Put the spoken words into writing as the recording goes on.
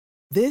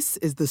This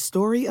is the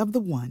story of the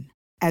one.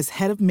 As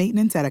head of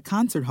maintenance at a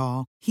concert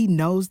hall, he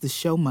knows the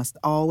show must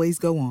always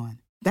go on.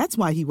 That's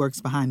why he works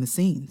behind the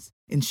scenes,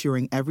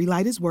 ensuring every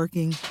light is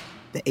working,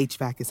 the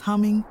HVAC is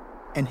humming,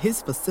 and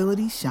his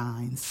facility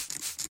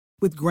shines.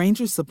 With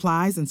Grainger's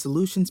supplies and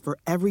solutions for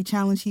every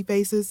challenge he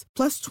faces,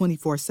 plus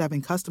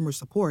 24/7 customer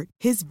support,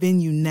 his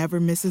venue never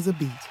misses a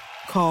beat.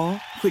 Call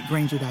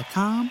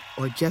quickgrainger.com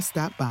or just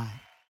stop by.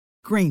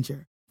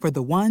 Grainger, for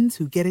the ones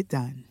who get it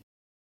done.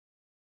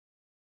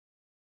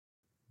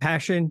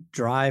 Passion,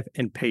 drive,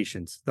 and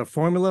patience. The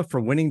formula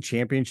for winning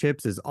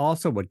championships is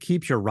also what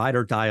keeps your ride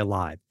or die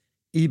alive.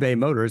 eBay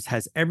Motors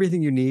has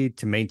everything you need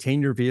to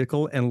maintain your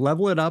vehicle and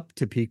level it up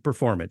to peak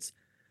performance.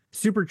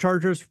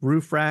 Superchargers,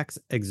 roof racks,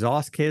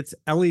 exhaust kits,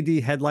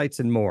 LED headlights,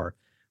 and more.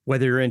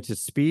 Whether you're into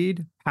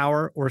speed,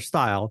 power, or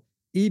style,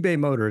 eBay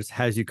Motors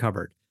has you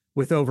covered.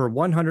 With over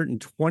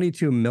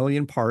 122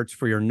 million parts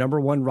for your number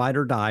one ride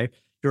or die,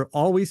 you'll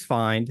always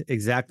find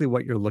exactly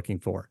what you're looking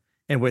for.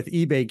 And with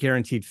eBay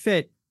Guaranteed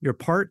Fit, your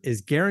part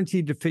is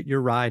guaranteed to fit your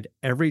ride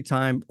every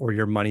time or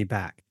your money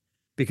back.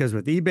 Because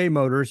with eBay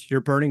Motors, you're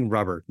burning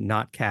rubber,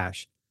 not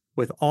cash.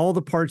 With all the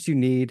parts you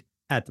need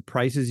at the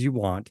prices you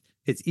want,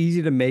 it's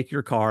easy to make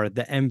your car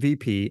the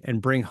MVP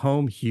and bring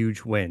home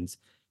huge wins.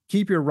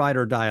 Keep your ride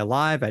or die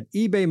alive at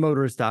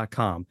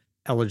ebaymotors.com.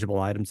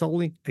 Eligible items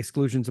only.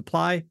 Exclusions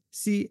apply.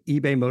 See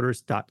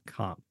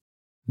ebaymotors.com.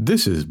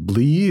 This is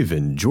Believe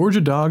in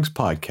Georgia Dogs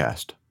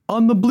podcast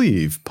on the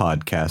Believe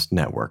Podcast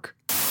Network.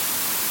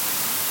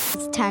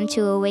 It's time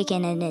to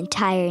awaken an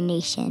entire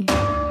nation.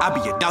 I'll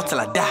be a dog till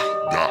I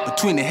die.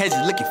 Between the hedges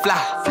looking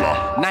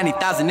fly.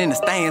 90,000 in the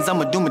stands,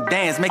 I'ma do my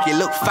dance, make it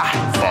look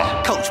fine.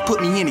 Coach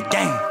put me in the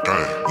game.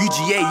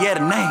 UGA, yeah, the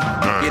name.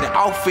 Yeah,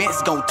 the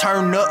offense gon'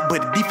 turn up,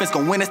 but the defense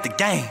gon' win us the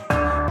game.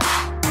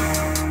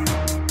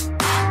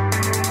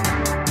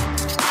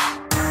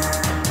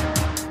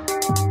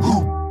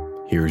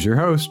 Here's your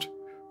host,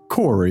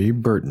 Corey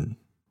Burton.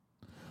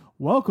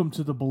 Welcome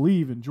to the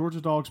Believe in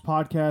Georgia Dogs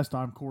podcast.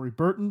 I'm Corey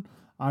Burton.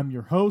 I'm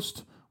your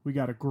host. We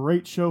got a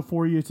great show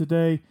for you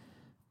today.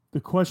 The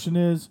question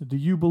is, do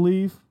you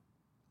believe?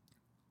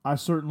 I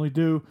certainly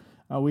do.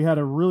 We had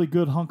a really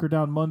good Hunker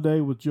Down Monday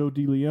with Joe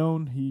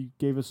DeLeon. He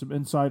gave us some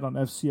insight on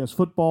FCS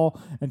football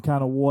and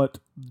kind of what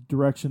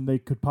direction they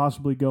could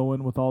possibly go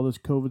in with all this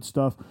COVID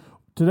stuff.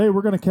 Today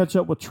we're going to catch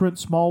up with Trent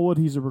Smallwood.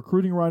 He's a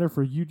recruiting writer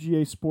for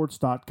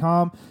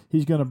UGAsports.com.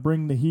 He's going to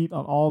bring the heat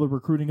on all the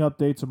recruiting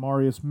updates.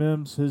 Amarius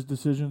Mims, his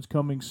decisions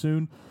coming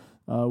soon.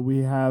 We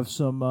have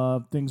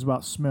some things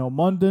about Smell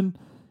Munden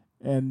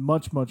and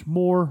much, much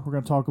more. We're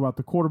going to talk about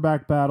the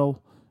quarterback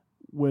battle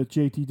with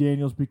JT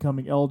Daniels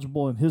becoming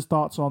eligible and his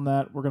thoughts on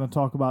that. We're going to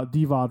talk about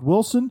Devod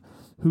Wilson,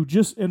 who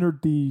just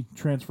entered the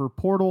transfer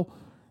portal.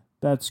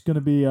 That's going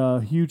to be a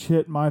huge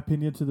hit, in my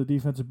opinion, to the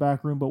defensive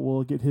back room, but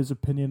we'll get his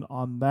opinion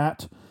on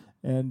that.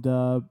 And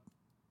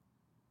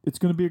it's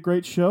going to be a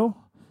great show.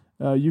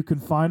 You can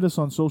find us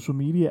on social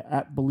media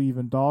at Believe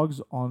in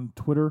Dogs on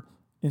Twitter,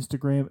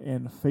 Instagram,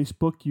 and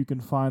Facebook. You can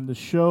find the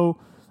show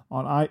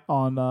on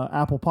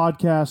Apple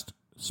Podcast,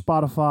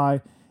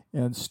 Spotify,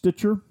 and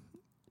Stitcher,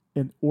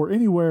 or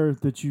anywhere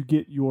that you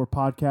get your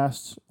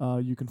podcasts.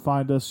 You can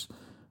find us,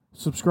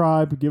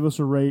 subscribe, give us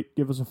a rate,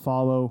 give us a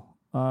follow.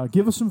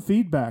 Give us some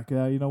feedback.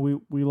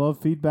 We love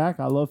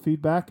feedback. I love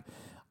feedback.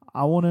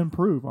 I want to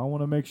improve. I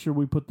want to make sure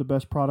we put the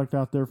best product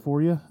out there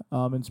for you.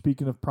 And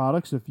speaking of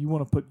products, if you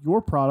want to put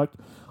your product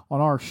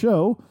on our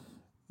show,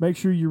 make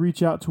sure you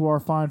reach out to our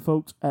fine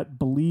folks at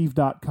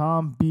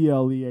Believe.com,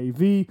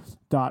 BLEAV.com,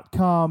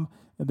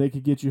 and they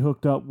could get you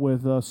hooked up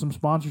with some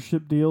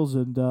sponsorship deals.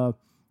 And I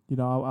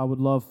would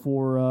love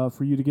for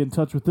you to get in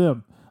touch with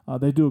them.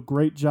 They do a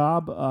great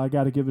job. I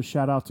got to give a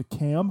shout out to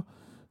Cam,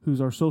 who's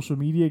our social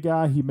media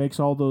guy. He makes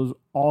all those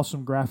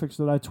awesome graphics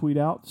that I tweet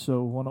out,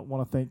 so want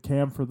to thank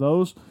Cam for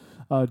those.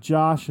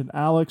 Josh and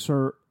Alex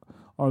are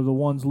the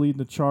ones leading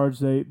the charge.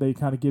 They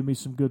kind of give me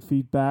some good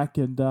feedback,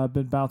 and I've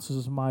been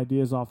bouncing some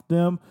ideas off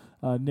them.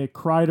 Nick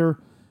Kreider,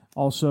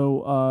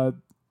 also,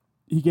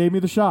 he gave me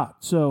the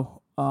shot.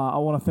 So I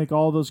want to thank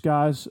all those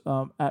guys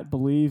at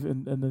Believe,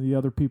 and then the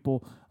other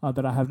people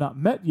that I have not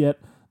met yet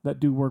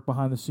that do work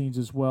behind the scenes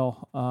as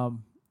well.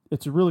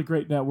 It's a really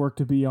great network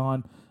to be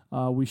on.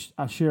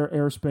 I share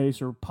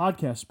airspace or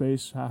podcast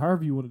space,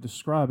 however you want to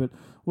describe it,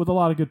 with a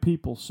lot of good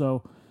people.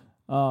 So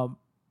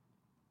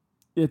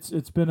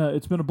it's been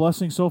a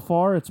blessing so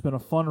far. It's been a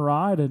fun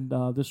ride,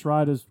 and this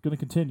ride is going to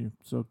continue.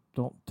 So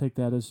don't take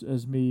that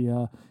as me.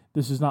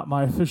 This is not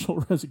my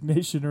official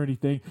resignation or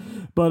anything,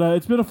 but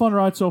it's been a fun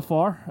ride so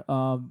far.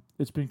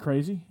 It's been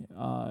crazy,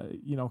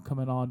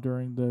 coming on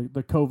during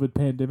the COVID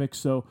pandemic.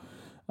 So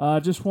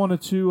just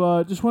wanted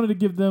to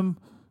give them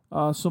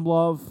some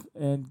love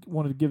and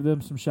wanted to give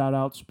them some shout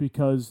outs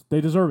because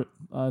they deserve it.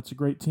 It's a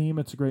great team.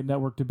 It's a great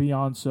network to be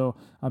on. So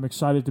I'm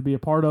excited to be a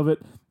part of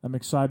it. I'm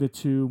excited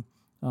to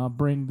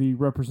bring the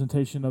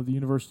representation of the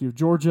University of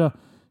Georgia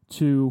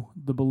to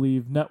the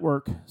Believe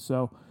Network.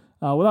 So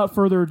without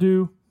further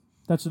ado,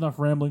 that's enough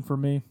rambling for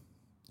me.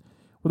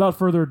 Without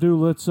further ado,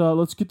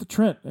 let's get to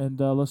Trent and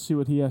let's see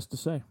what he has to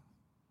say.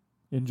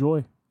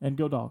 Enjoy. and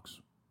go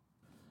Dogs.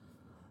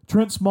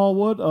 Trent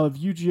Smallwood of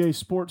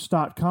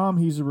UGAsports.com.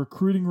 He's a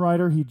recruiting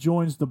writer. He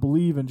joins the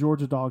Believe in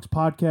Georgia Dogs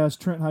podcast.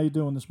 Trent, how you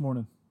doing this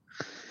morning?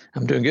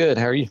 I'm doing good.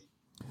 How are you?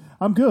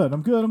 I'm good.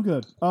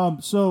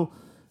 So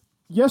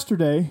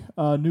yesterday,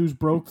 news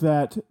broke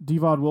that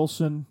Devod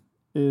Wilson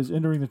is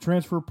entering the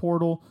transfer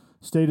portal,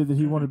 stated that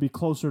he wanted to be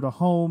closer to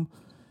home.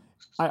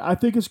 I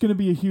think it's going to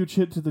be a huge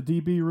hit to the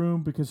DB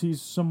room because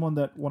he's someone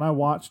that when I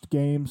watched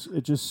games,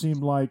 it just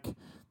seemed like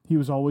he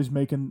was always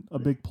making a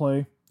big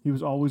play. He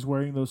was always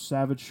wearing those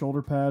Savage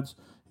shoulder pads.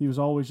 He was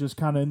always just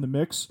kind of in the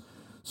mix.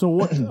 So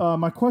what?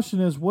 My question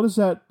is, what is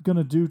that going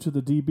to do to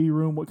the DB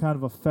room? What kind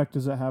of effect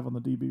does that have on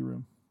the DB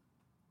room?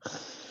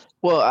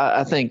 Well,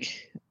 I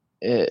think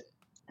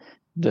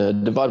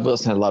Devod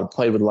Wilson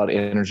played with a lot of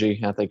energy.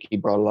 I think he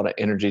brought a lot of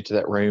energy to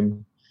that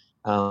room.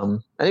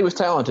 And he was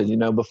talented,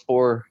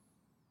 before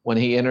when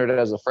he entered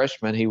as a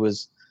freshman, he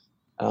was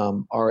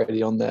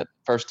already on that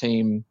first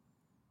team.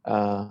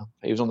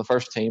 He was on the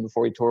first team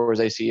before he tore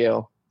his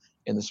ACL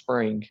in the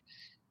spring.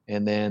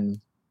 And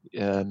then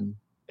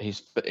he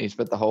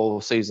spent the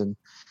whole season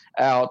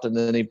out, and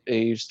then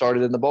he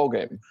started in the bowl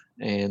game.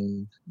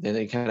 And then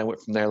he kind of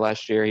went from there.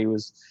 Last year, he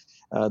was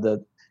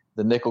the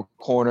nickel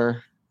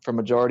corner for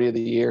majority of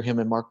the year, him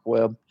and Mark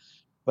Webb.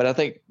 But I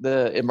think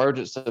the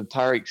emergence of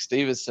Tyreek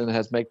Stevenson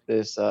has made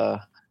this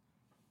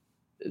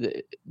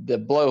the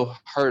blow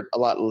hurt a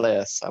lot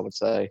less, I would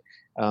say,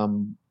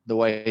 the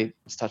way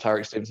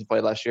Tyreek Stevenson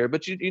played last year.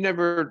 But you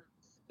never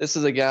 – this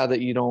is a guy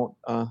that you don't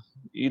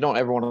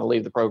ever want to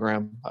leave the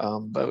program.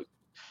 But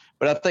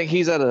I think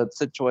he's at a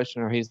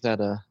situation, or he's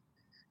at a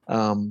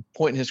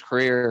point in his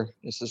career.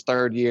 It's his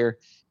third year.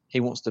 He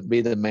wants to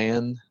be the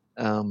man.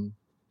 And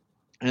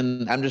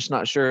I'm just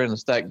not sure in the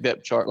stacked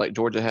depth chart like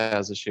Georgia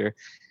has this year,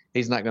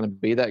 he's not going to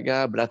be that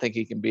guy. But I think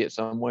he can be it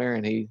somewhere,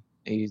 and he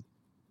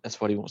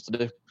that's what he wants to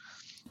do.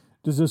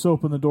 Does this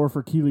open the door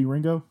for Kelee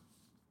Ringo?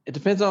 It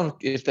depends on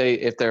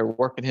if they're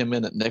working him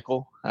in at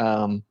nickel.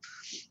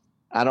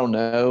 I don't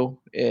know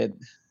it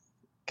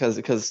because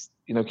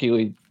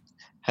Kelee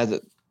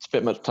hasn't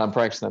spent much time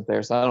practicing up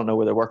there, so I don't know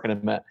where they're working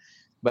him at.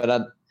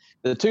 But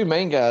the two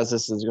main guys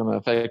this is going to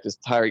affect is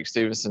Tyreek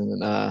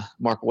Stevenson and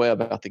Mark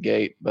Webb out the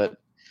gate. But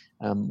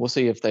we'll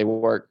see if they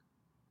work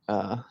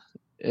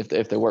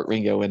if they work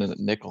Ringo in at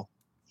nickel.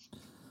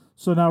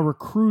 So now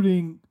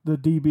recruiting the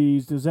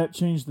DBs, does that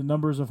change the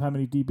numbers of how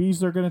many DBs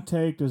they're going to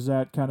take? Does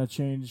that kind of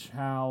change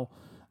how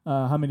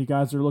many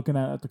guys they're looking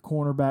at the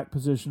cornerback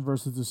position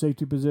versus the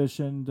safety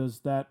position?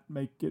 Does that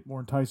make it more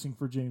enticing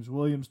for James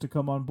Williams to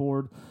come on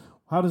board?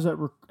 How does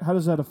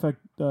that affect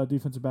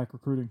defensive back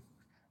recruiting?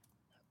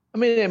 I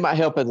mean, it might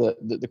help at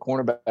the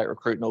cornerback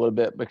recruiting a little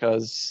bit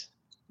because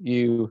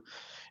you're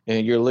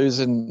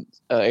losing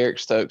Eric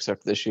Stokes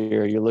after this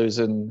year. You're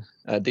losing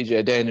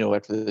DJ Daniel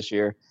after this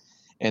year.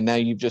 And now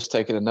you've just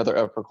taken another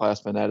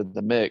upperclassman out of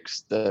the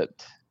mix that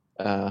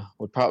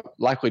would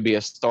likely be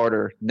a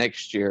starter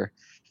next year.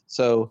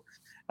 So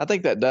I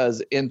think that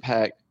does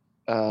impact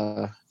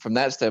from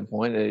that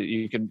standpoint.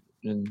 You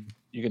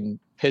can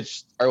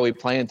pitch early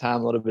playing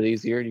time a little bit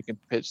easier. You can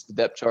pitch the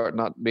depth chart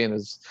not being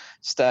as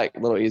stacked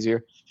a little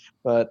easier.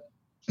 But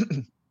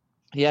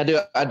yeah,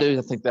 I do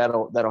think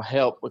that'll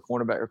help with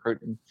cornerback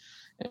recruiting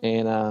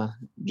and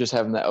just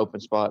having that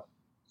open spot.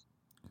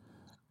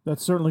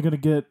 That's certainly going to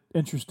get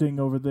interesting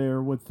over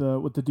there with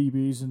the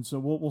DBs, and so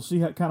we'll see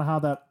how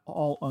that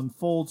all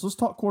unfolds. Let's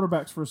talk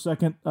quarterbacks for a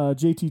second.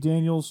 JT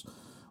Daniels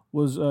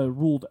was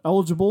ruled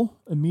eligible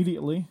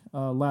immediately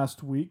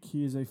last week.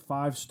 He is a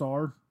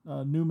 5-star.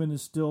 Newman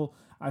is still,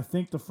 I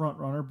think, the front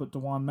runner, but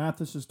DeJuan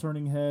Mathis is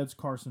turning heads.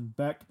 Carson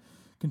Beck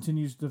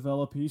continues to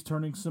develop. He's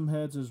turning some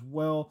heads as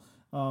well.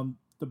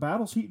 The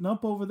battle's heating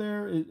up over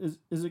there.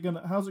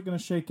 How's it gonna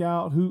shake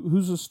out?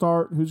 Who's a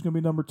start? Who's gonna be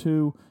number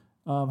 2?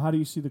 How do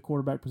you see the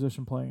quarterback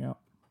position playing out?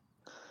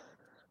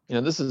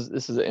 This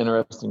is an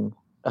interesting.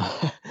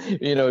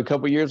 A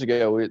couple of years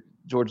ago,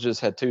 Georgia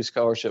just had 2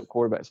 scholarship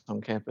quarterbacks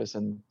on campus,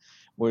 and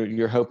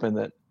you're hoping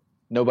that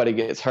nobody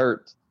gets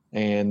hurt.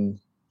 And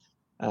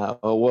at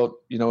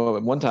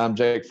one time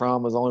Jake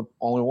Fromm was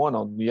only one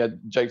on. You had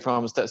Jake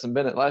Fromm and Stetson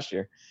Bennett last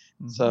year,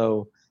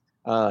 so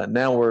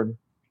now we're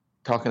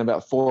talking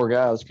about 4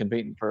 guys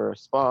competing for a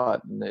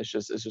spot, and it's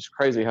just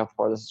crazy how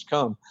far this has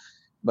come.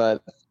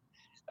 But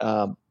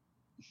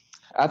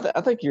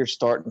I think you're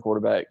starting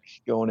quarterback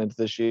going into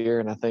this year,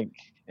 and I think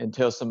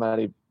until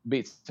somebody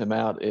beats him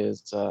out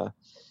is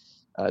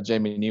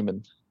Jamie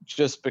Newman,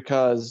 just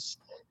because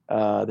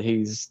I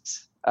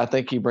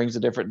think he brings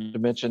a different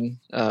dimension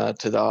to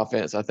the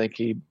offense. I think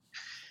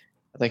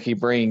he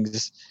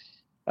brings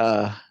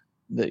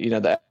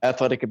the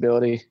athletic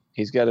ability.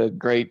 He's got a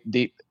great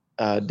deep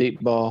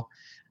ball.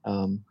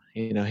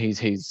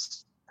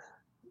 He's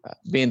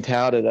being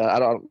touted. I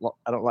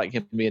don't like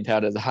him being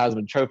touted as a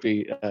Heisman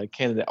Trophy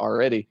candidate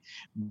already,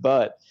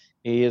 but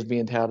he is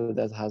being touted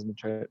as a Heisman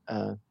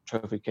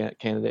Trophy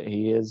candidate.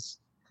 He is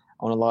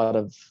on a lot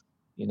of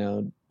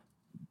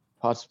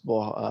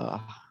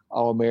possible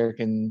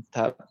All-American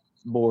type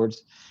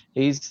boards.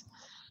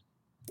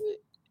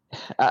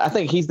 I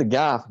think he's the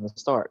guy from the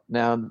start.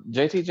 Now,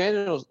 JT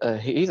Daniels,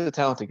 he's a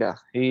talented guy.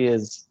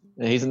 He's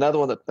another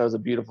one that throws a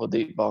beautiful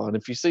deep ball. And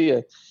if you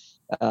see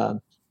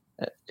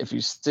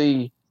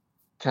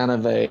kind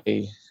of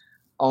a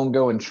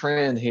ongoing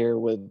trend here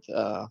with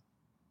Todd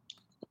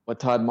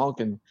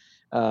Monken,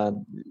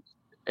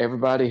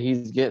 everybody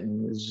he's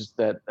getting is just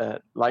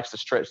that likes to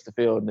stretch the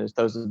field and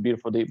throws a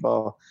beautiful deep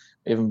ball.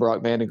 Even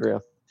Brock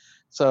Vandegrift.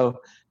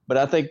 So, but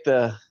I think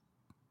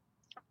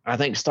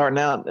starting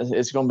out,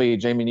 it's going to be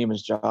Jamie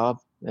Newman's job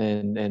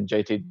and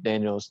JT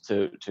Daniels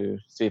to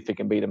see if he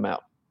can beat him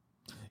out.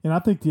 And I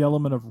think the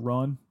element of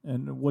run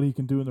and what he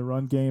can do in the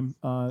run game,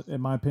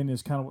 in my opinion,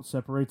 is kind of what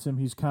separates him.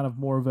 He's kind of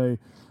more of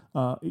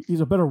he's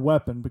a better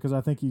weapon because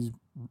I think he's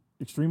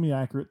extremely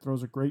accurate,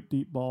 throws a great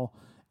deep ball.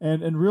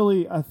 And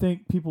really, I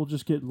think people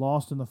just get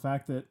lost in the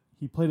fact that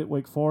he played at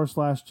Wake Forest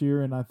last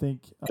year, and I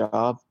think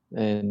job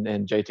and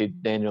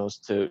JT Daniels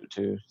to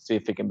see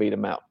if he can beat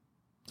him out.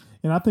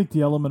 And I think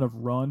the element of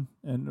run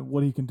and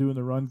what he can do in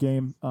the run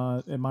game,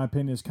 in my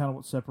opinion, is kind of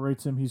what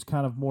separates him. He's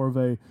kind of more of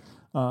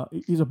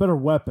he's a better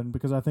weapon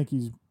because I think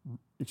he's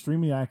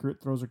extremely accurate,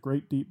 throws a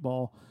great deep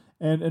ball.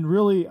 And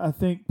really, I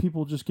think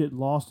people just get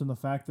lost in the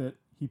fact that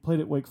he played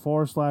at Wake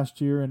Forest last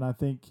year, and I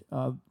think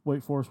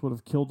Wake Forest would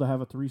have killed to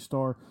have a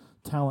 3-star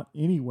talent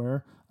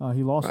anywhere.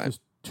 He lost his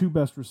 2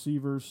 best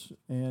receivers,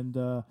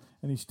 and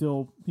he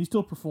still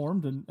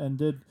performed and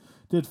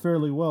did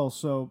fairly well.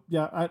 So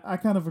yeah, I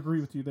kind of agree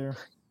with you there.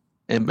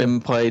 And Ben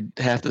played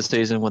half the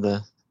season with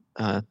a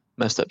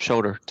messed up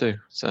shoulder too.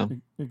 So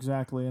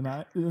exactly, and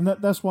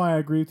that's why I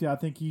agree with you. I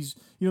think he's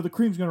the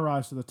cream's going to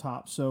rise to the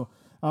top. So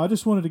I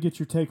just wanted to get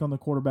your take on the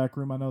quarterback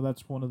room. I know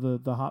that's one of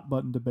the hot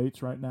button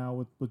debates right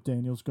now with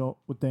Daniels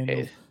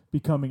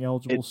becoming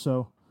eligible.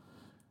 So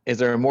is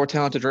there a more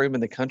talented room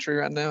in the country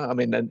right now? I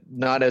mean,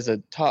 not as a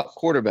top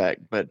quarterback,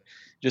 but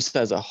just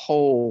as a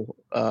whole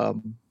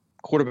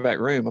quarterback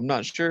room. I'm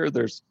not sure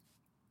there's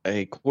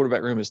a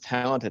quarterback room as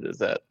talented as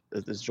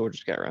this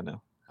Georgia's got right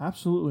now.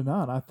 Absolutely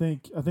not. I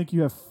think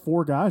you have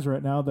 4 guys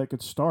right now that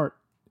could start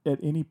at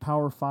any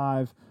Power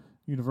 5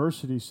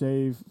 university,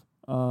 save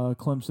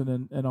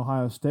Clemson and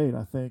Ohio State.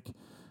 I think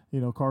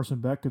Carson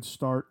Beck could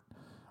start.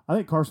 I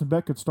think Carson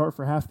Beck could start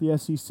for half the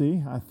SEC.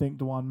 I think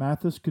DeJuan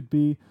Mathis could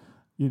be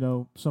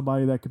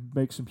somebody that could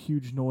make some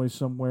huge noise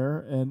somewhere.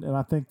 And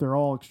I think they're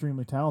all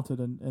extremely talented,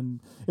 and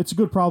it's a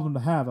good problem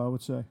to have, I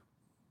would say.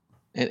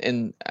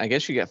 And I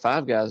guess you got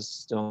 5 guys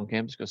still on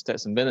campus because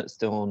Stetson Bennett's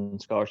still on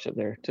scholarship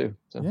there too.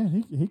 So. Yeah,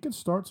 he could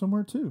start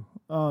somewhere too.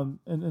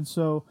 And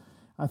so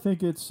I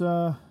think it's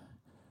a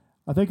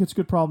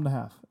good problem to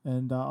have.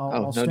 And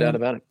I'll no doubt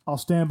about it. I'll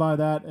stand by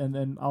that,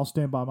 and I'll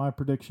stand by my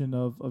prediction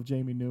of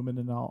Jamie Newman,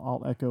 and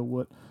I'll echo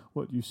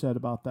what you said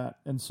about that.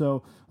 And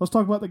so let's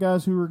talk about the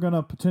guys who are going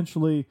to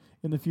potentially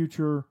in the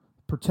future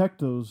protect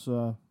those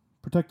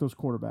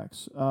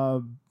quarterbacks.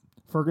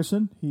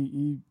 Ferguson,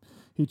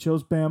 he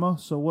chose Bama.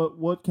 So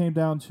what came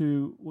down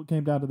to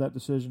that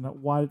decision?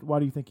 Why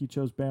do you think he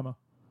chose Bama?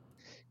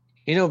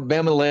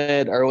 Bama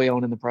led early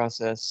on in the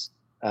process.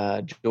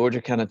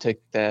 Georgia kind of took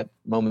that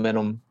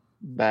momentum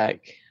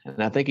back,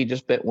 and I think he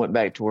just went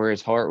back to where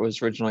his heart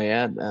was originally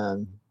at.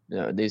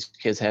 These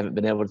kids haven't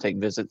been able to take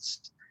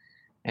visits,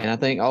 and I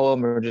think all of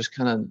them are just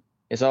kind of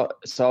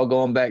it's all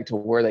going back to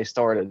where they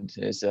started.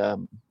 It's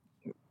kind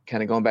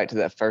of going back to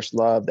that first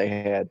love they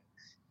had,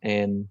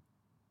 and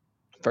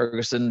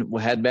Ferguson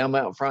had Bama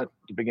out front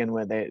to begin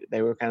with.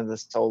 They were kind of the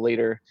sole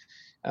leader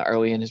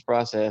early in his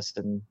process,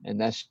 and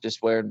that's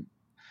just where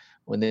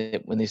when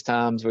these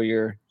times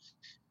where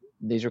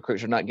these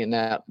recruits are not getting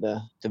out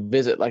to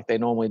visit like they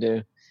normally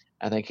do,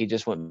 I think he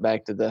just went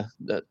back to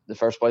the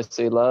first place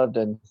he loved,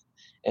 and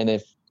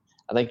if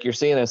I think you're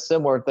seeing a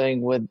similar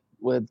thing with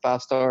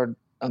 5-star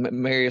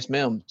Marius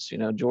Mims.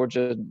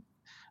 Georgia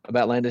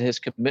about landed his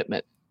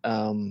commitment,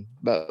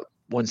 but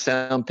when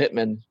Sam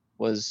Pittman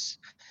was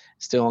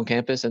still on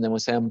campus, and then when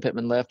Sam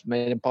Pittman left,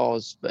 made him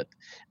pause. But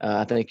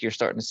I think you're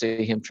starting to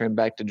see him trim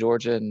back to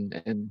Georgia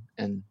and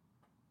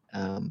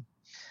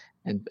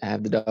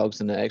have the Dogs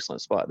in an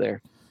excellent spot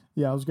there.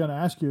 Yeah, I was going to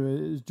ask you,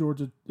 is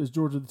Georgia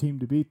the team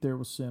to beat there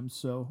with Sims?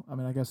 So I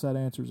mean, I guess that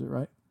answers it,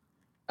 right?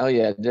 Oh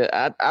yeah,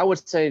 I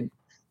would say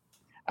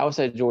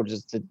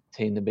Georgia's the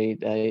team to beat.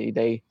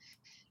 They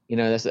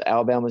that's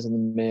Alabama's in the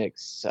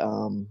mix,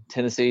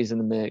 Tennessee's in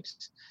the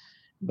mix,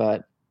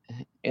 but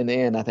in the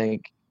end, I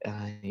think.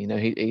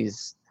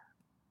 This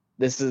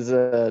is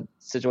a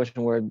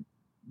situation where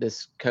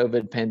this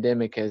COVID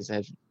pandemic has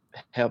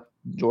helped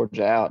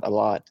Georgia out a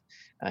lot.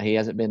 He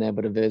hasn't been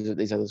able to visit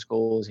these other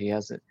schools. He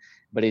hasn't,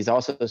 but he's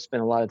also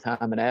spent a lot of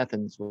time in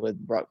Athens with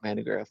Brock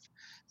Vandegrift.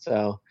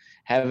 So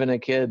having a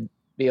kid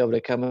be able to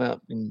come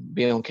out and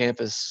be on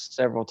campus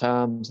several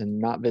times and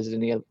not visit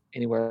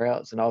anywhere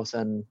else, and all of a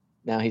sudden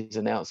now he's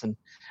announcing,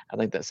 I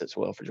think that sits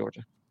well for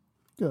Georgia.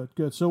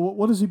 Good. So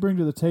what does he bring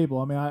to the table?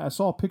 I mean, I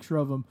saw a picture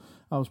of him.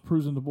 I was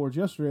perusing the boards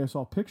yesterday. I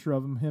saw a picture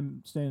of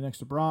him standing next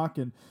to Brock,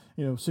 and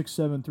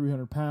 6'7",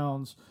 300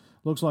 pounds.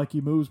 Looks like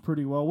he moves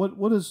pretty well.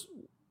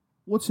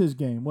 What's his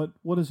game?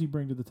 What does he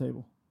bring to the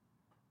table?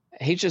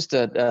 he's just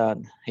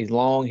he's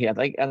long. I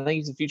think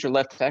he's a future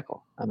left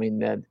tackle. I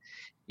mean,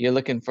 you're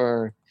looking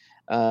for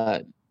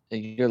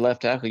your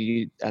left tackle.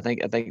 I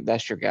think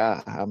that's your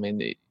guy. I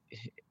mean,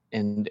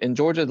 and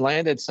Georgia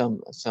landed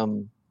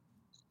some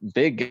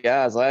big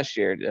guys last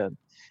year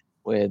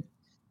with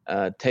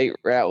Tate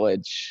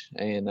Ratledge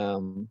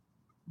and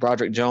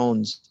Broderick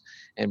Jones.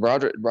 And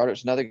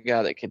Broderick's another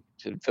guy that could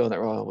fill that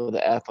role with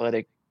an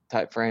athletic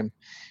type frame.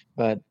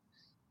 But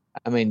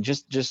I mean,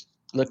 just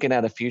looking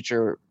at a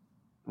future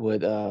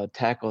with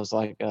tackles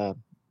like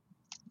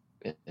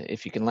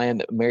if you can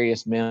land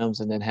Marius Mims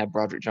and then have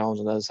Broderick Jones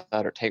on the other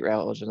side or Tate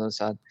Ratledge on the other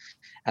side,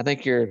 I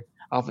think your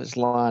offensive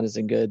line is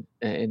in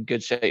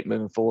good shape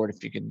moving forward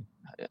if you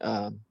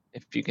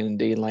can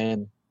indeed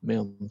land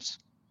Mims.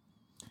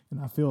 And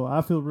I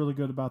feel really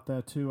good about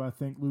that too. I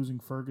think losing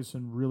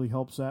Ferguson really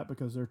helps that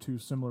because they're two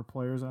similar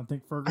players. I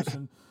think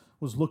Ferguson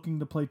was looking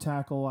to play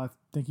tackle. I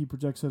think he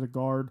projects at a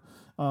guard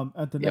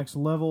at the next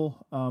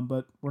level.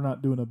 But we're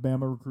not doing a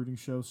Bama recruiting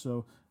show,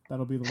 so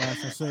that'll be the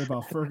last I say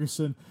about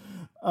Ferguson.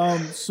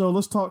 So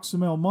let's talk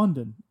Samel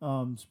Mondon.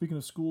 Speaking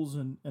of schools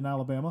in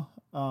Alabama,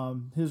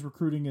 his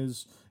recruiting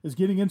is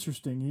getting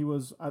interesting. He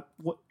was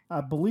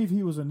I believe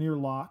he was a near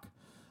lock.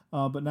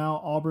 But now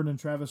Auburn and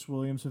Travis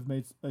Williams have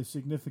made a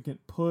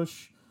significant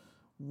push.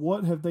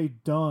 What have they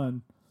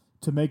done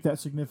to make that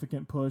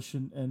significant push,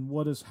 and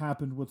what has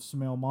happened with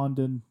Samel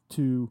Mondon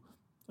to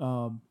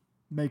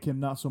make him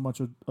not so much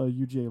a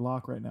UGA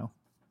lock right now?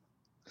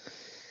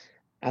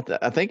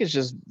 I think it's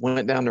just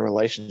went down to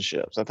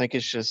relationships. I think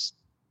it's just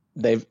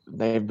they've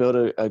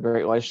built a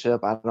great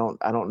relationship. I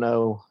don't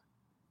know.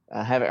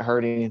 I haven't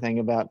heard anything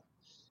about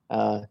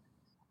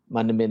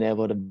Mondon being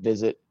able to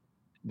visit,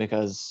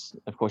 because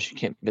of course you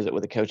can't visit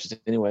with the coaches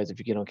anyways if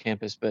you get on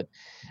campus, but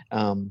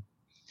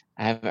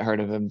I haven't heard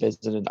of him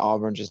visiting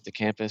Auburn, just the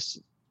campus.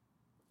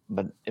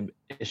 But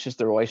it's just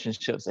the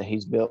relationships that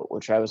he's built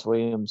with Travis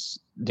Williams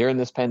during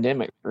this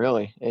pandemic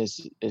really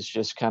is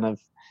just kind of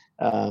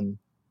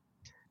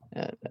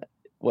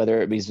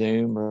whether it be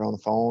Zoom or on the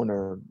phone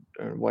or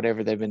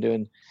whatever they've been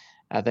doing.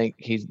 I think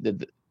he's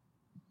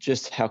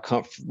just how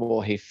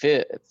comfortable he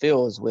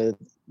feels with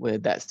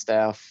that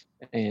staff,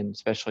 and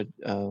especially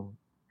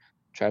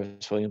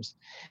Travis Williams.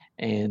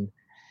 And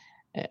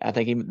I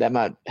think that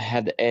might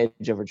have the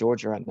edge over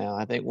Georgia right now.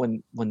 I think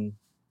when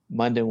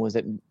Mondon was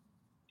at,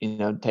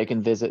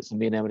 taking visits and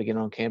being able to get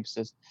on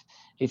campuses,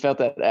 he felt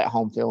that at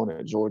home feeling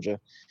at Georgia.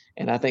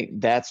 And I think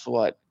that's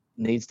what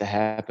needs to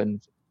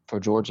happen for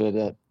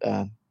Georgia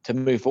to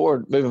move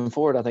forward. Moving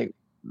forward, I think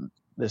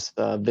this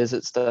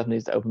visit stuff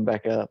needs to open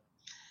back up.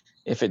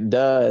 If it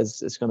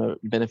does, it's going to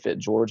benefit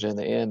Georgia in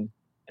the end,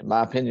 in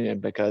my opinion,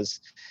 because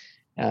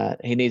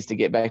he needs to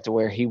get back to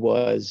where he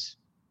was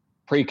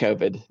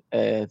pre-COVID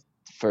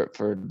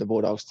for the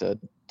Bulldogs to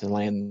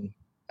land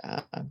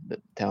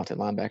the talented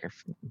linebacker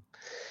from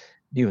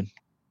Ewan.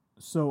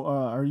 So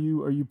are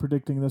you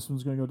predicting this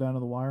one's going to go down to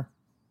the wire?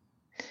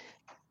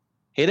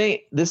 It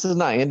ain't. This is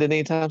not ending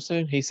anytime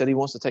soon. He said he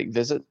wants to take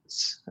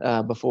visits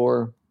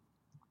before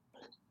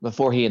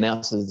he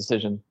announces his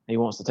decision. He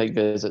wants to take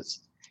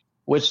visits,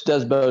 which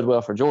does bode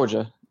well for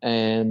Georgia.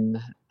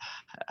 And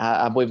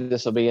I believe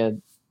this will be a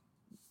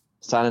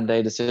signing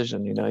day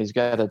decision. He's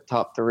got a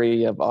top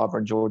three of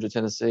Auburn, Georgia,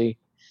 Tennessee.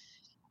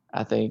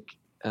 I think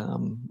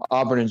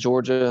Auburn and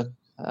Georgia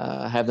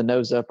have the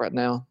nose up right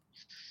now.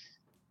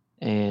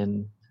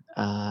 And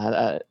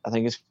I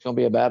think it's going to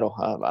be a battle.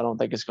 I don't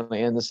think it's going to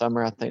end this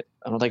summer. I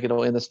don't think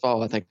it'll end this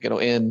fall. I think it'll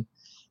end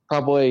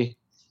probably,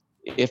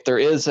 if there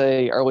is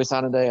a early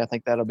signing day, I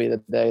think that'll be the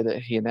day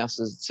that he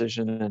announces his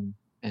decision.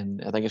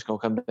 And I think it's going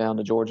to come down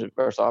to Georgia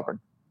versus Auburn.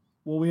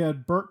 Well, we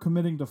had Burke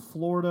committing to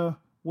Florida.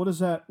 Where does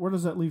that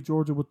leave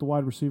Georgia with the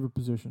wide receiver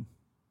position?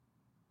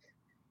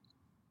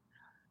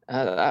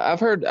 I've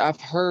heard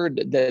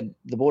that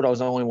the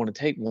Bulldogs only want to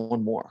take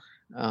one more,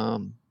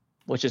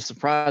 which is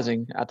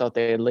surprising. I thought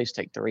they'd at least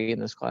take three in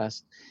this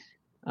class,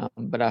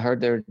 but I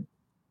heard they're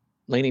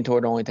leaning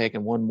toward only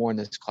taking one more in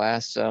this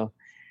class. So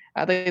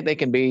I think they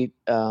can be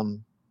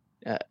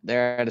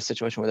they're at a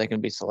situation where they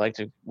can be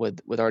selected with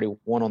already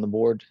one on the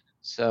board.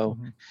 So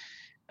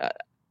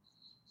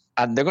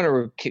they're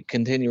going to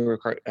continue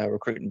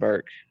recruiting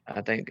Burke.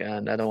 I think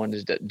another one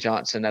is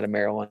Johnson out of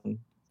Maryland.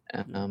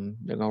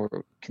 They're going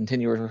to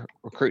continue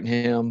recruiting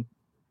him.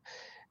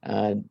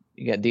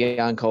 You got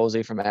Deion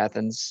Colsey from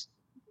Athens,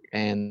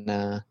 and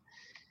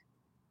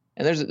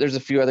there's a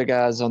few other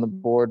guys on the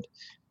board,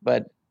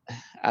 but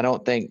I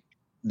don't think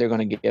they're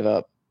going to give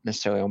up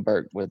necessarily on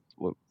Burke with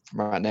from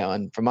right now.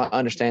 And from my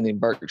understanding,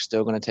 Burke's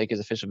still going to take his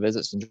official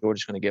visits, and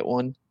Georgia's going to get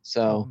one.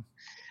 So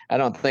I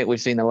don't think we've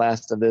seen the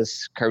last of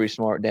this Kirby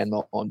Smart, Dan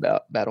Mullen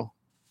battle.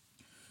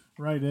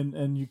 Right,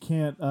 and you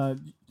can't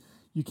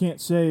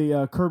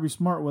say Kirby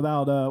Smart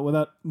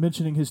without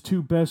mentioning his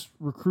two best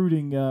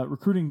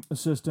recruiting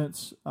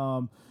assistants.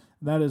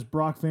 That is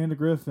Brock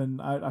Vandegrift,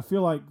 and I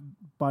feel like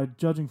by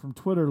judging from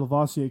Twitter,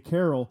 Lavoisier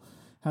Carroll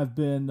have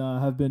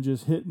been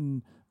just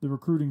hitting the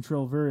recruiting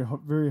trail very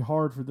very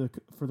hard for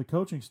the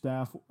coaching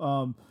staff.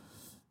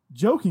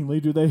 Jokingly,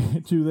 do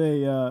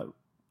they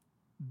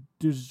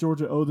does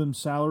Georgia owe them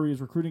salary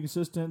as recruiting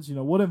assistants?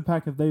 What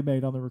impact have they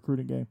made on the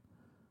recruiting game?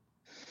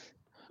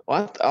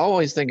 Well, I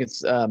always think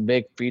it's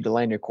big for you to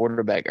land your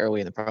quarterback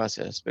early in the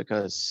process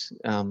because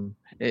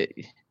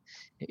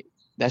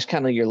that's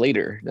kind of your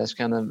leader. That's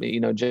kind of,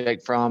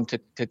 Jake Fromm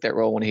took that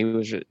role when he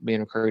was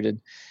being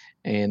recruited,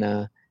 and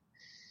I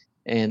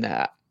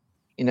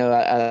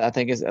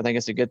think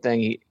it's a good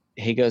thing.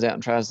 He goes out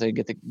and tries to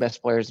get the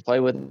best players to play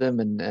with them,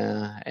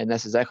 and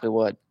that's exactly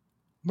what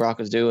Brock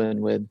was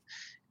doing with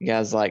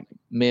guys like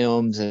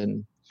Mims,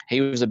 and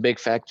he was a big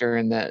factor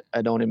in that.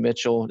 Adonai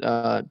Mitchell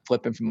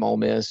flipping from Ole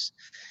Miss,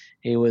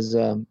 he was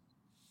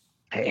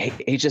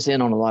he's just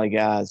in on a lot of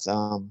guys.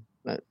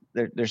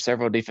 There's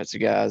several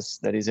defensive guys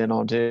that he's in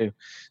on too,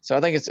 so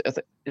I think it's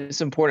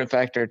an important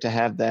factor to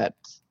have that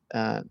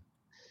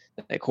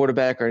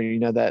quarterback or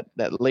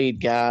that lead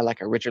guy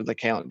like a Richard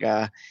LeCount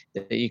guy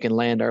that you can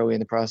land early in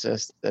the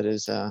process that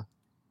is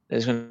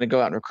going to go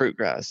out and recruit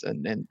guys.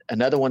 And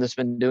another one that's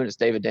been doing it is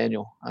David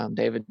Daniel.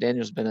 David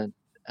Daniel's been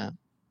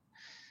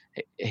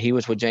he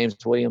was with James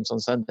Williams on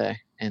Sunday,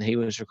 and he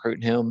was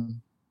recruiting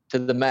him to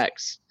the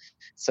max.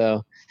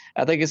 So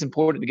I think it's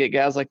important to get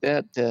guys like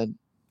that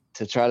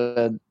to try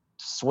to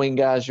swing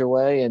guys your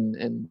way,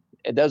 and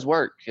it does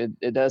work.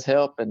 It does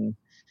help, and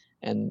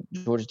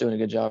Georgia's doing a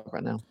good job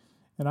right now.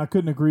 And I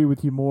couldn't agree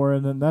with you more.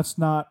 And then that's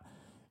not,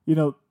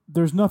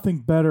 there's nothing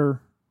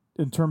better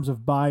in terms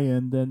of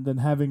buy-in than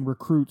having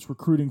recruits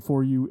recruiting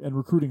for you and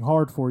recruiting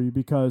hard for you,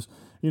 because,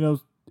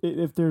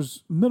 if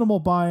there's minimal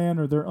buy-in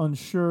or they're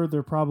unsure,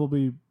 they're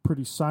probably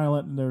pretty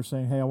silent and they're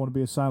saying, hey, I want to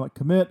be a silent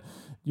commit,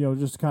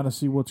 just to kind of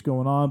see what's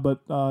going on.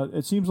 But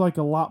it seems like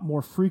a lot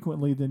more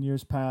frequently than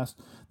years past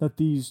that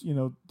these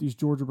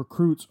Georgia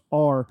recruits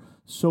are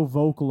so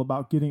vocal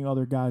about getting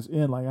other guys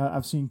in. Like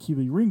I've seen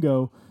Keely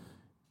Ringo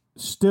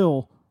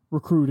still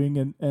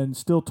recruiting and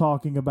still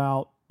talking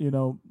about,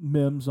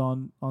 Mims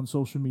on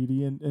social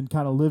media and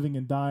kind of living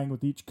and dying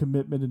with each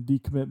commitment and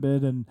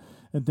decommitment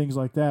and things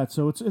like that.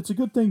 So it's a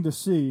good thing to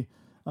see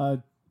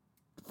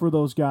for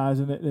those guys,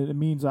 and it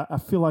means I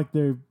feel like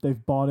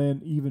they've bought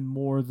in even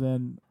more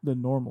than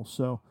normal.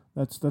 So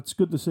that's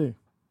good to see.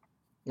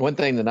 One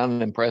thing that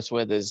I'm impressed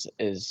with is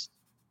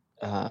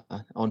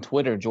on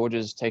Twitter,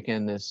 Georgia's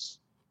taken this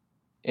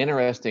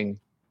interesting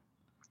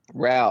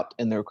route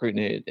in the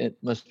recruiting. It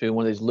must be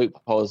one of these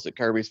loopholes that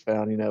Kirby's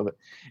found,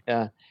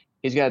 but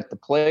he's got the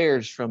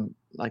players from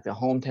like the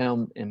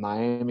hometown in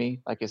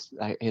Miami, like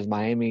his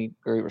Miami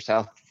group or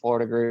South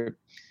Florida group,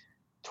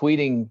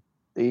 tweeting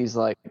these,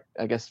 like,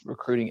 I guess,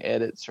 recruiting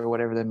edits or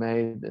whatever they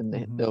made,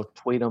 and they'll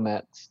tweet them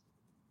at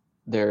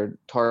their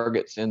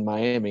targets in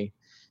Miami.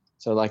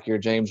 So like your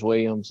James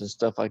Williams and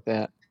stuff like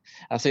that.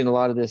 I've seen a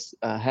lot of this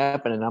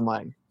happen, and I'm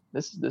like,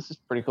 this is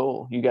pretty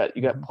cool. You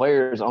got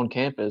players on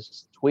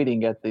campus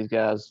tweeting at these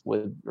guys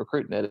with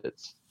recruiting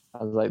edits.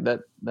 I was like,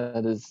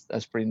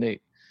 that's pretty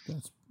neat.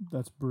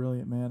 That's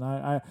brilliant, man.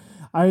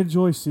 I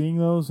enjoy seeing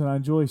those, and I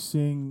enjoy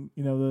seeing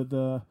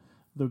the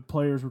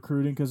players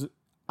recruiting, because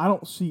I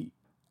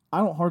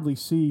don't hardly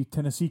see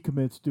Tennessee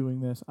commits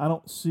doing this. I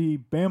don't see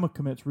Bama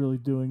commits really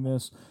doing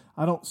this.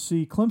 I don't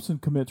see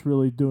Clemson commits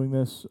really doing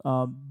this.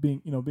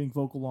 Being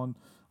vocal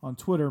on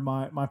Twitter.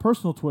 My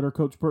personal Twitter,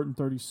 Coach Burton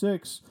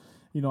 36.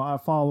 I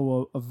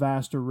follow a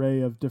vast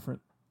array of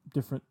different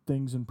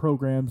things and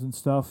programs and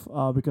stuff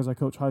because I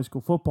coach high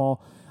school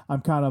football. I'm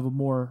kind of a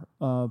more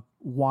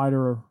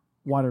wider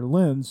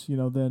lens,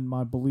 than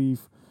my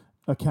Believe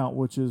account,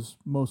 which is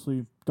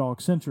mostly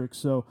dog centric.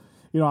 So,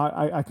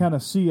 I kind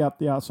of see out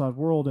the outside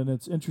world, and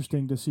it's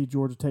interesting to see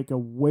Georgia take a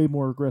way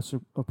more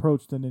aggressive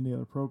approach than any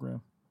other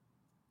program.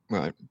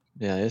 Right.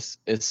 Yeah.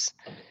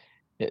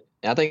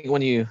 I think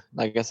when you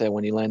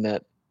land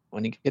that,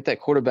 when you get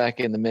that quarterback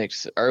in the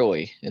mix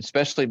early,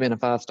 especially being a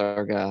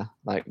 5-star guy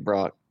like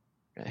Brock,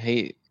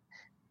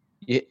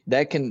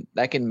 that can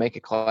make a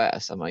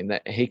class. I mean,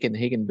 that he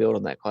can build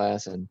on that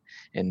class,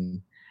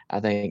 and I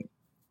think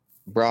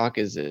Brock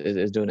is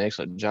doing an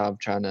excellent job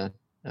trying to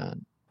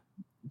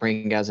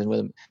bring guys in with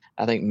him.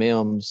 I think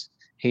Mims,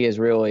 him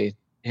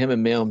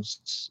and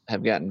Mims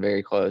have gotten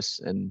very close,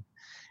 and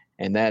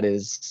that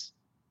is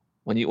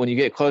when you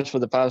get close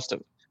with the 5-star.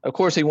 Of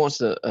course, he wants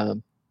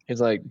to. He's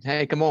like,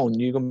 hey, come on,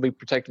 you're gonna be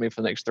protecting me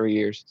for the next 3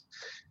 years,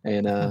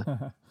 and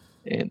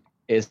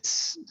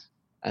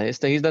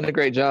he's done a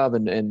great job,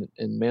 and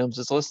Mims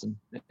is listening,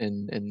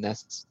 and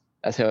that's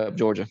helped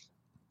Georgia.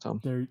 So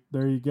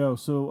there you go.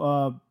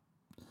 So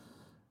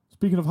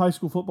speaking of high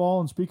school football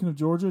and speaking of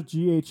Georgia,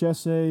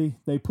 GHSA,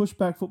 they pushed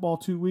back football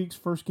 2 weeks.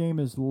 First game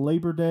is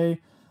Labor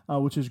Day,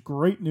 which is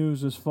great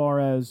news as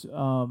far as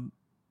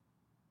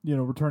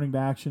returning to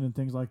action and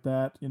things like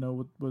that.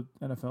 With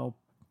NFL,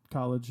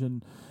 college,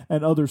 and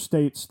other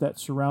states that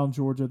surround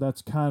Georgia.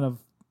 That's kind of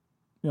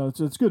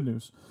it's good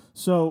news.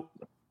 So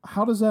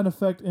how does that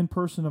affect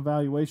in-person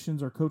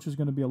evaluations? Are coaches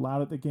going to be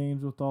allowed at the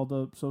games with all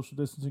the social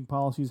distancing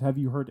policies? Have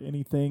you heard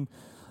anything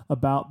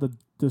about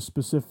the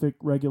specific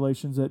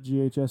regulations that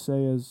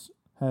GHSA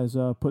has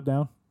put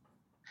down?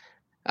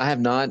 I have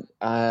not.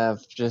 I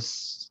have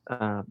just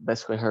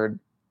basically heard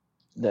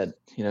it's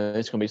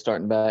going to be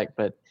starting back,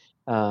 but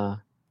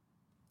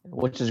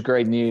which is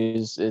great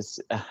news. Is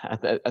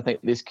I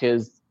think these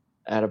kids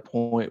at a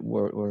point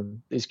where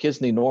these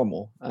kids need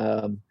normal.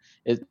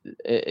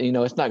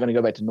 It's not going to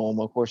go back to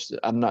normal. Of course,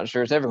 I'm not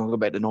sure it's ever going to go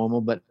back to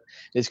normal, but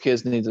these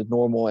kids need as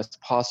normal as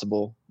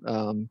possible.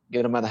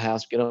 Get them out of the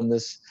house, get them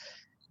this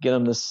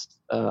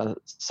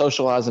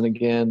socializing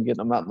again, getting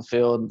them out in the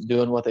field,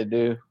 doing what they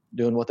do,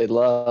 doing what they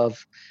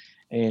love.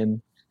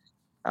 And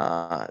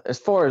as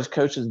far as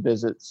coaches'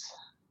 visits,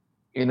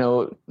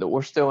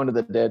 we're still into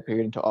the dead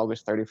period until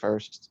August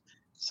 31st.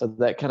 So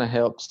that kind of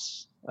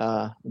helps.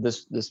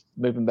 This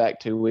moving back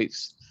 2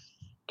 weeks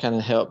kind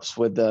of helps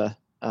with the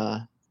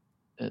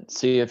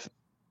see if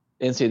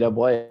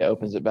NCAA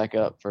opens it back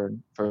up for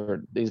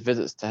these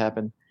visits to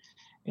happen.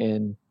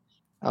 And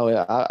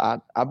I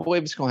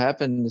believe it's going to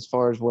happen as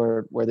far as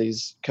where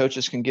these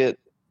coaches can get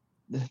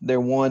their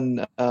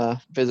one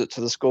visit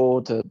to the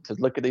school to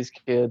look at these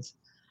kids.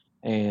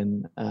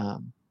 And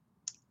I'm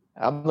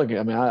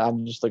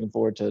just looking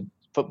forward to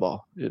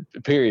football,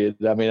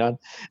 period. I mean,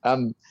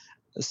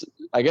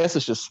 I guess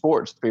it's just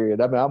sports,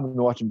 period. I mean, I'm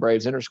watching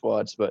Braves inter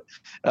squads, but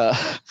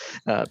I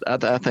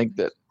think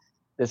that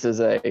this is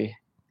going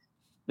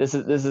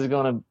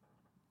to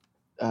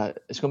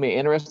it's going to be an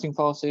interesting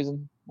fall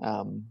season.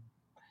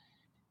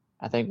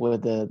 I think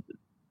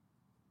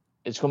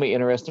it's going to be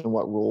interesting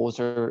what rules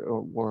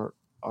are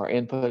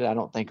input. I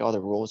don't think all the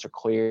rules are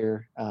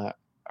clear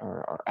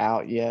are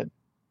out yet,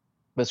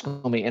 but it's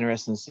going to be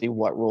interesting to see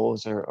what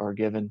rules are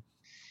given,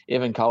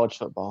 even college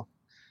football.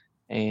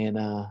 And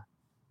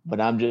but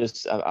I'm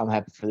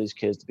happy for these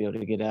kids to be able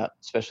to get out,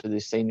 especially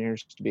these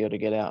seniors, to be able to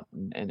get out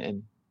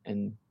and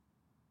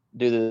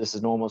do this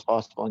as normal as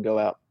possible and go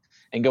out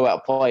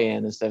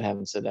playing instead of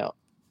having to sit out.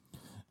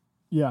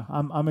 Yeah,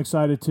 I'm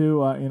excited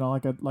too.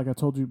 Like I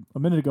told you a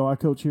minute ago, I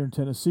coach here in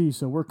Tennessee,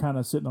 so we're kind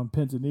of sitting on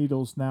pins and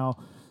needles now,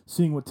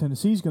 seeing what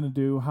Tennessee's going to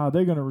do, how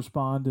they're going to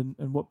respond,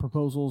 and what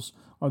proposals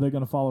are they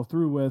going to follow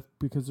through with,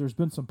 because there's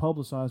been some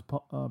publicized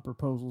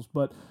proposals.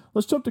 But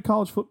let's jump to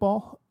college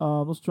football.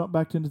 Let's jump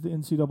back into the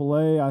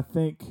NCAA. I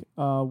think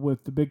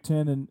with the Big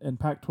Ten and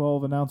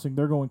Pac-12 announcing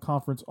they're going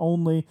conference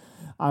only,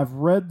 I've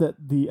read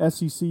that the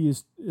SEC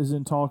is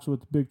in talks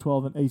with the Big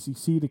 12 and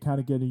ACC to kind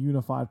of get a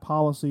unified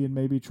policy and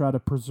maybe try to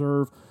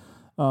preserve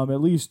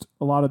at least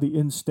a lot of the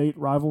in-state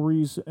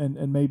rivalries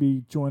and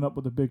maybe join up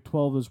with the Big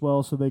 12 as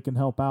well, so they can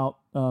help out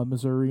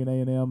Missouri and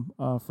A&M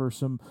for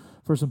some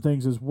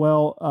things as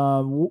well.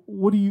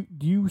 What do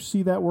you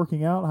see that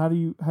working out? How do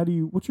you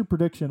what's your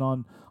prediction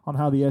on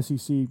how the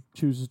SEC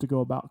chooses to go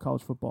about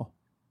college football?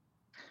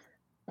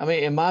 I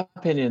mean, in my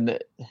opinion,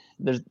 that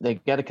they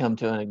got to come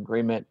to an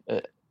agreement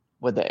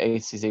with the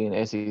ACC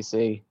and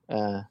SEC,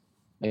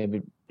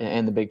 maybe,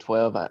 and the Big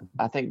 12.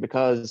 I think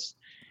because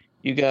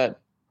you got.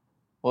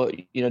 Well,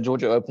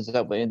 Georgia opens it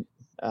up with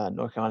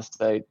North Carolina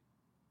State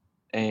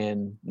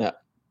and in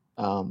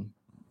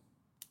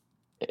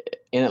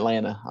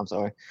Atlanta. I'm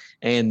sorry,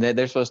 and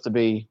they're supposed to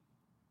be.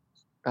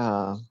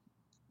 I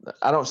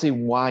don't see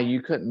why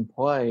you couldn't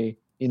play.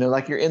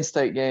 Like your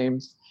in-state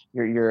games,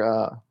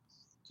 your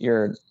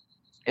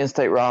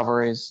in-state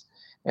rivalries,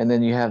 and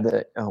then you have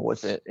the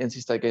NC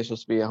State game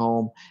supposed to be at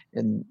home,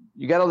 and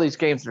you got all these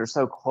games that are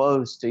so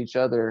close to each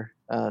other,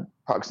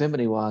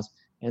 proximity-wise,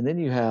 and then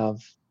you have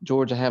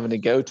Georgia having to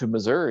go to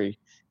Missouri.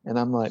 And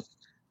I'm like,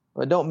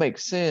 well, it don't make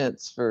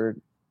sense for,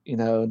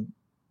 not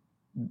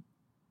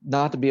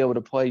to be able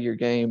to play your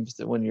games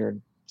that when you're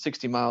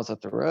 60 miles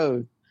up the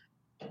road,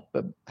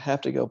 but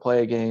have to go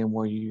play a game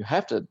where you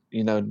have to,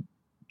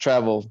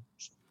 travel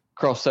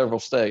across several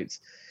states.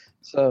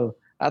 So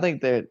I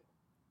think that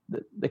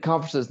the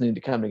conferences need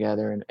to come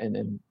together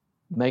and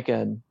make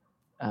an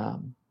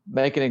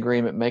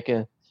agreement,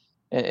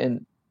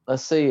 and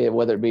let's see it,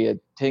 whether it be a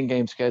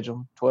 10-game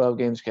schedule,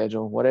 12-game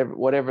schedule,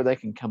 whatever they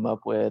can come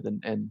up with,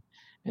 and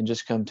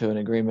just come to an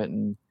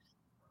agreement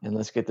and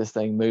let's get this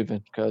thing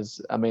moving.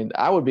 Because I mean,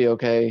 I would be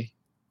okay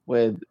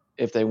with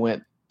if they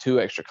went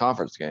 2 extra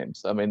conference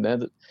games. I mean,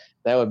 that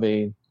would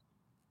be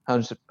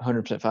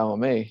 100% fine with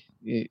me.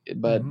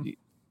 But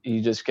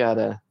you just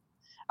gotta.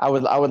 I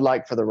would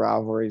like for the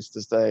rivalries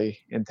to stay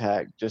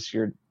intact. Just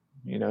Georgia.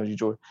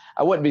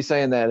 I wouldn't be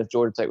saying that if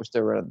Georgia Tech was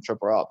still running the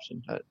triple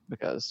option,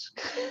 because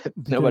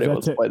nobody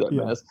wants to play that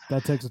mess.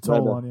 That takes a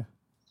toll on you.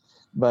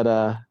 But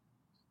I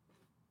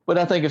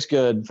think it's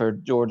good for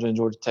Georgia and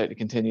Georgia Tech to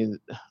continue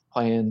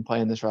playing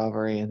this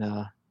rivalry,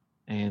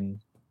 and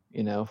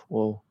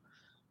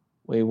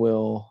we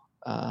will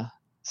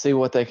see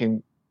what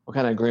kind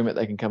of agreement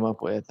they can come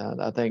up with.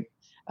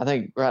 I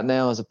think right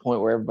now is a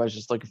point where everybody's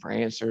just looking for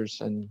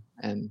answers, and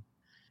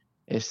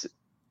it's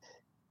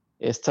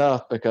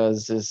tough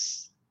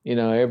because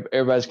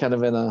everybody's kind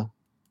of in a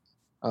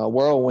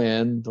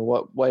whirlwind.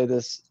 What way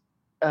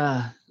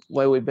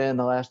way we've been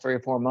the last 3 or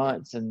 4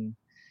 months, and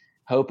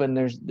hoping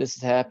this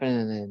is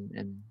happening,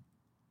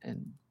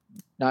 and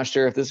not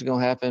sure if this is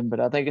going to happen. But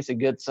I think it's a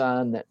good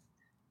sign that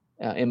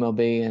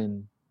MLB,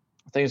 and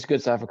I think it's a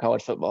good sign for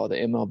college football that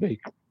MLB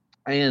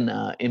and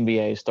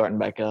NBA is starting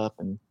back up,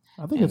 and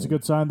I think it's a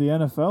good sign. The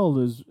NFL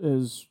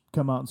is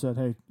come out and said,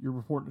 "Hey, you're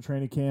reporting to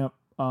training camp,"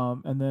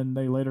 and then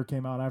they later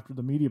came out after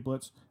the media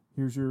blitz.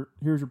 Here's your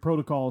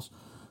protocols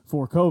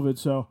for COVID.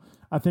 So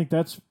I think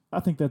that's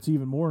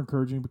even more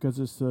encouraging because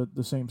it's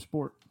the same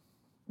sport.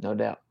 No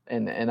doubt,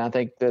 and I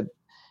think that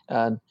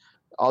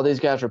all these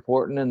guys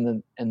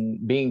reporting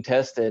and being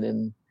tested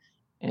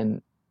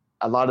and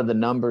a lot of the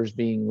numbers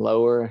being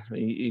lower.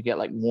 You get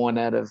like 1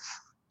 out of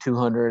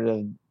 200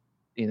 of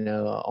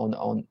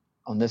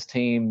on this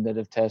team that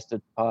have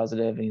tested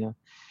positive.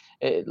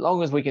 As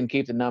long as we can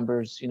keep the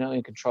numbers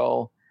in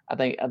control, I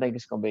think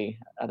it's going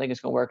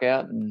to work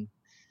out, and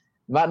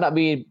might not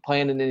be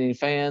planning any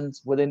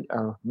fans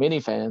or many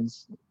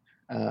fans,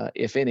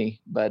 if any,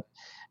 but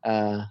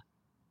at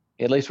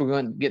least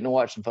we're getting to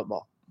watch some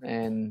football.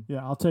 And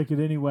yeah, I'll take it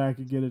any way I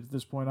could get it at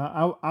this point.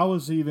 I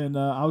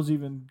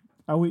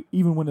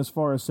even went as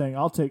far as saying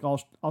I'll take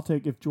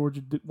if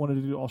Georgia wanted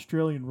to do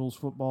Australian rules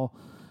football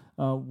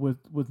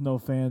with no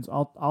fans.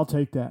 I'll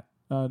take that.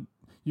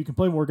 You can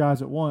play more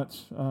guys at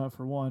once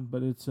for one,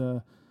 but it's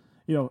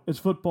it's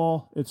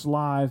football, it's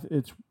live,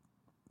 it's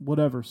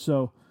whatever.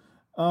 So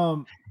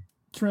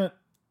Trent,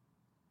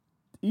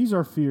 ease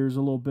our fears a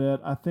little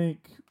bit. I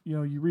think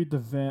you read the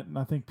vent, and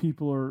I think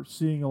people are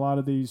seeing a lot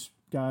of these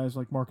guys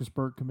like Marcus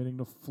Burke committing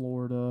to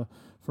Florida,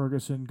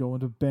 Ferguson going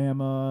to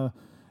Bama.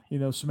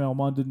 Samel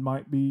Munden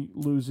might be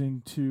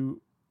losing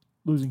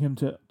him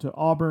to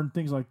Auburn,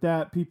 things like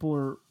that.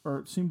 People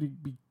are seem to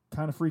be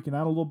kind of freaking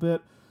out a little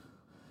bit.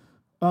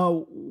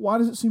 Why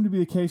does it seem to be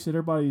the case that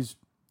everybody's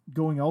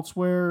going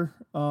elsewhere?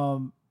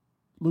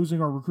 Losing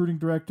our recruiting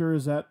director,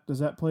 does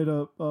that play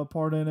a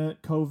part in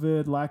it?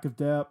 COVID, lack of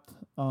depth,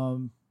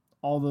 all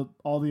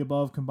the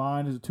above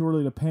combined. Is it too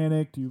early to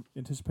panic? Do you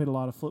anticipate a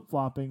lot of flip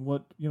flopping?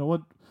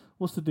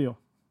 What's the deal?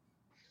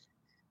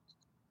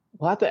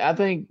 Well, I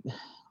think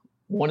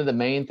one of the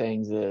main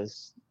things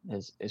is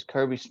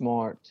Kirby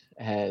Smart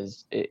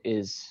he's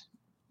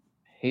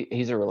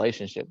a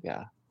relationship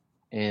guy,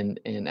 and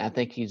I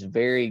think he's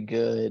very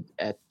good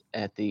at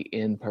the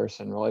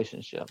in-person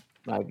relationship.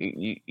 Like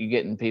you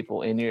getting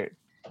people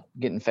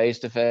getting face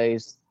to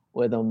face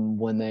with them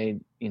when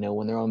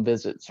when they're on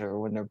visits or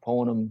when they're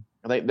pulling them.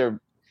 I think they're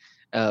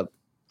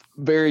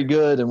very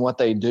good in what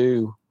they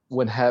do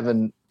when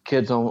having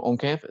kids on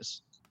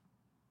campus,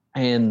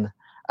 and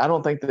I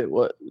don't think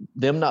that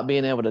them not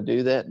being able to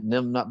do that, and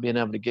them not being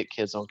able to get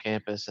kids on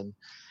campus,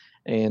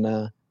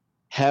 and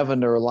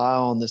having to rely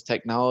on this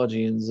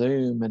technology and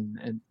Zoom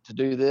and to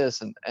do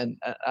this, and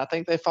I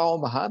think they've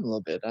fallen behind a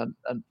little bit.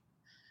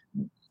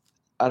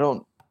 I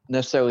don't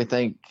necessarily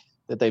think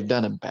that they've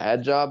done a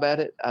bad job at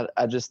it.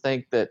 I just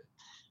think that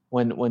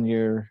when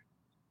you're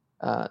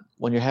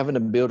having to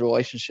build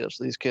relationships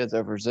with these kids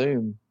over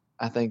Zoom,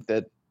 I think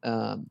that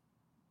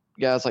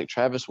guys like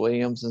Travis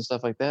Williams and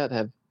stuff like that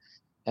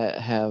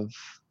have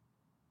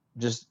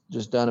just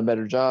done a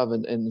better job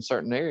in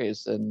certain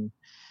areas.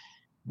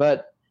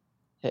 But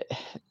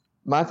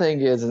my thing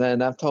is,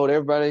 and I've told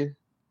everybody,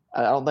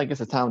 I don't think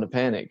it's a time to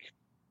panic.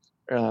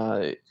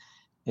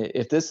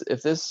 If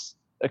this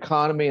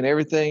economy and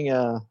everything,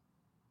 or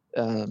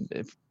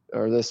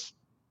this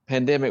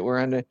pandemic we're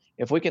under,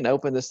 if we can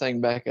open this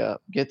thing back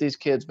up, get these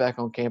kids back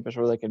on campus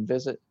where they can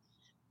visit,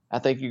 I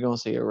think you're going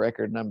to see a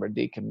record number of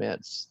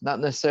decommits. Not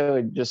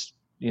necessarily just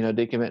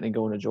decommitting and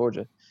going to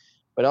Georgia,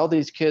 but all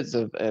these kids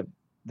that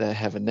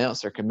have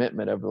announced their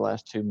commitment over the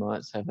last 2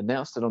 months have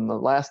announced it on the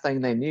last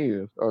thing they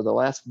knew, or the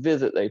last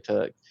visit they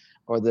took,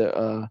 or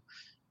the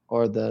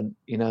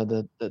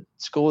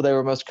school they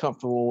were most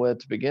comfortable with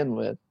to begin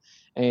with.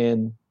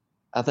 And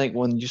I think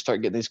when you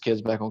start getting these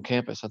kids back on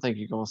campus, I think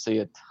you're going to see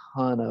a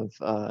ton of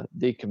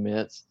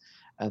decommits,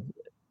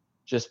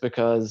 just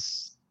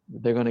because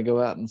they're going to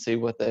go out and see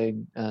what they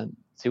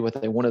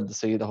wanted to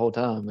see the whole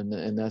time,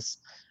 and that's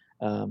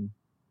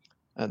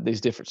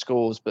these different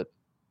schools. But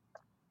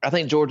I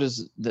think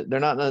they're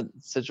not in a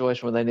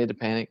situation where they need to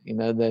panic.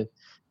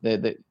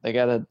 They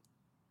got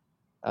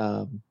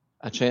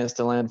a chance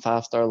to land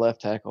 5-star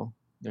left tackle.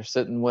 They're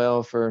sitting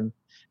well for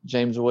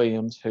James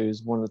Williams,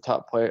 who's one of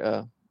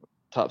the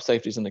top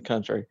safeties in the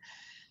country.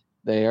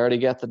 They already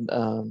got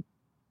the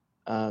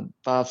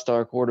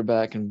 5-star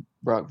quarterback in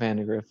Brock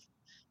Vandegrift,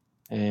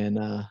 and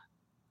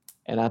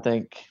I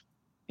think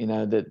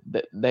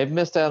that they've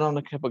missed out on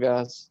a couple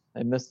guys.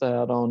 They missed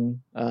out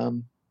on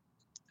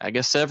I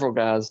guess several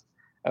guys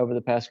over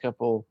the past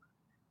couple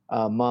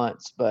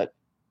months. But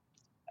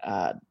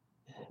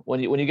when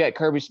you got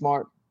Kirby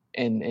Smart,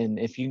 and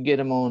if you can get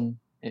him on,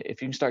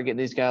 if you can start getting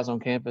these guys on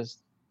campus,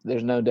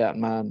 there's no doubt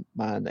in my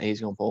mind that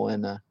he's going to pull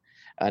in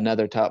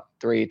another top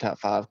 3, top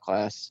 5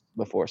 class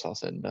before it's all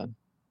said and done.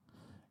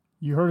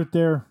 You heard it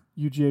there,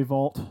 UGA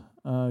Vault,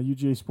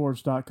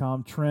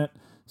 UGAsports.com. Trent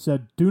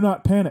said, "Do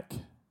not panic,"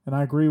 and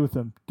I agree with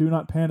him. Do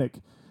not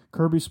panic.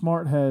 Kirby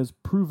Smart has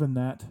proven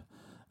that.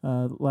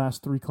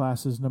 Last 3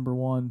 classes, number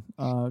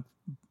 1,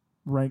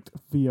 ranked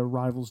via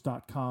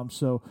Rivals.com.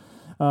 So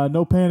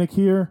no panic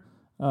here.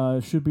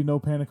 Should be no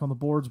panic on the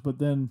boards, but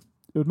then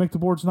it would make the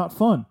boards not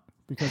fun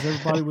because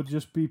everybody would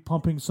just be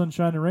pumping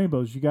sunshine and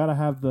rainbows. You got to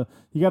have the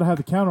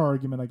counter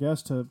argument, I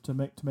guess, to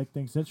make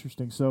things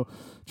interesting. So,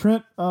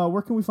 Trent,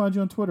 where can we find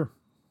you on Twitter?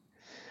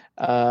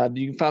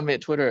 You can find me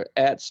at Twitter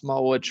at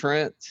Smallwood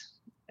Trent,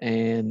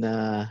 and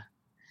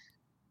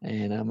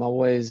I'm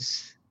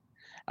always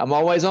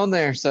on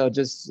there. So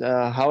just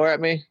holler at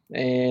me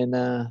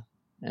and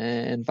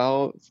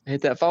follow,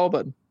 hit that follow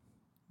button.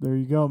 There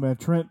you go, man.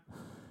 Trent,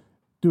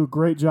 do a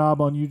great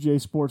job on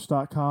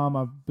UGAsports.com.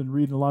 I've been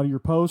reading a lot of your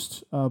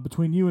posts.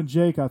 Between you and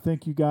Jake, I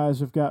think you guys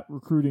have got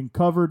recruiting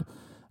covered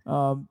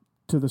to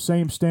the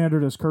same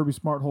standard as Kirby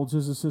Smart holds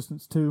his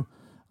assistants to.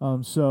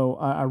 So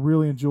I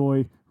really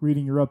enjoy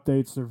reading your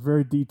updates. They're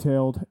very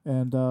detailed,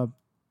 and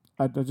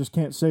I just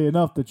can't say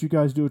enough that you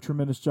guys do a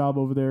tremendous job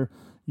over there,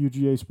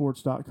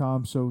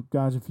 UGAsports.com. So,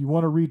 guys, if you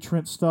want to read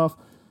Trent's stuff,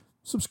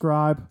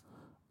 subscribe.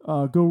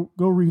 Go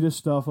read his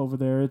stuff over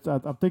there.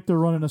 I think they're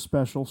running a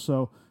special,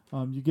 so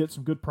you get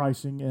some good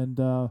pricing. And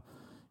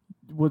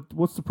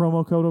what's the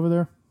promo code over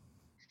there?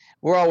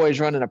 We're always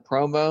running a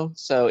promo,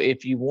 so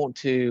if you want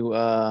to,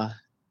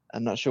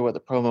 I'm not sure what the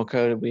promo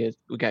code we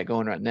got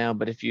going right now,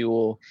 but if you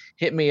will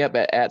hit me up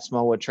at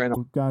Smallwood Trent.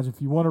 Guys,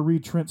 if you want to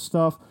read Trent's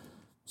stuff,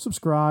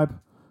 subscribe.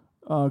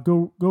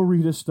 Go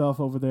read his stuff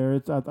over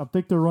there. I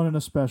think they're running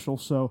a special,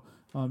 so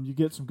you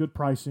get some good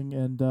pricing.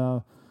 And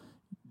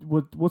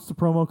what's the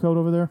promo code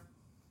over there?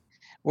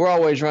 We're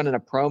always running a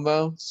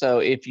promo, so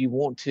if you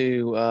want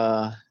to,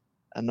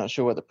 I'm not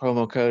sure what the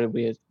promo code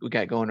we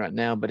got going right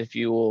now, but if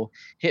you will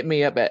hit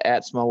me up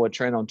at Smallwood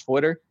Trent on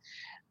Twitter,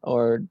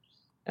 or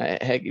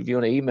heck, if you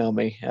want to email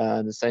me,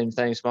 the same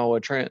thing,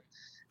 Smallwood Trent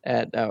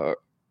at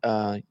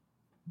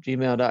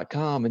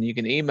gmail.com, and you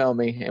can email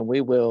me, and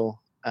we will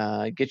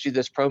get you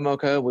this promo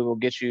code. We will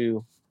get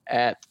you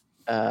at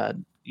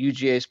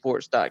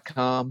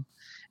UGAsports.com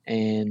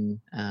and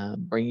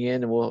bring you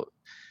in, and we'll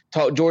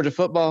talk Georgia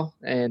football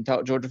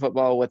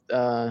with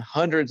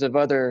hundreds of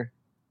other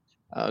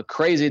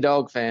crazy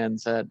dog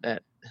fans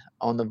at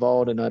on the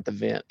vault and at the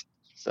vent.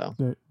 So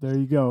there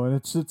you go, and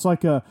it's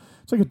like a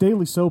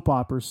daily soap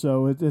opera.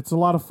 So it's a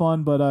lot of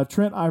fun. But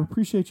Trent, I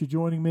appreciate you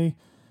joining me,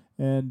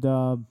 and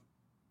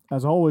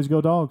as always,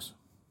 go Dogs.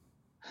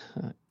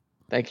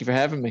 Thank you for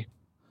having me.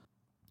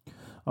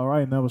 All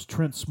right, and that was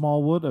Trent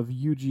Smallwood of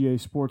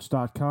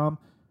UGAsports.com.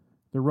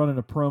 They're running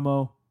a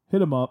promo.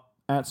 Hit him up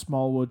at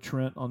Smallwood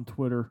Trent on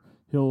Twitter.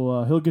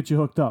 He'll get you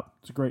hooked up.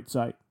 It's a great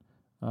site.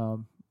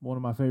 One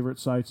of my favorite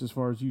sites as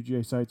far as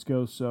UGA sites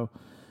go. So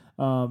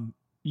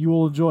you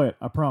will enjoy it,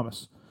 I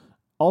promise.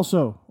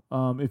 Also,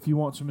 if you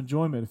want some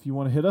enjoyment, if you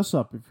want to hit us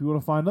up, if you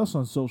want to find us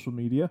on social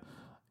media,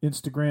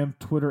 Instagram,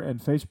 Twitter, and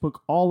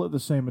Facebook, all at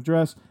the same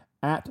address,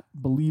 at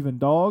Believe in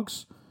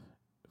Dogs.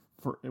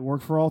 It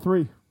works for all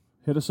three.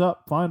 Hit us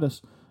up, find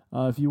us.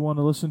 If you want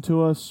to listen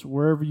to us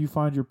wherever you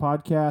find your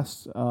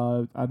podcasts,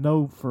 I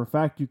know for a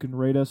fact you can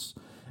rate us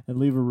and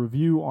leave a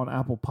review on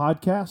Apple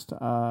Podcast.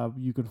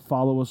 You can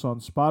follow us on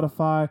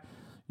Spotify.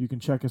 You can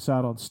check us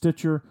out on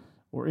Stitcher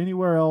or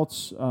anywhere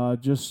else.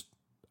 I'm just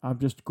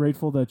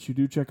grateful that you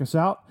do check us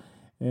out.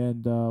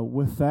 And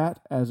with that,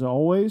 as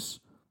always,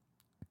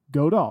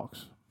 go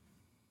Dogs.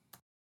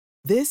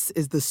 This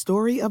is the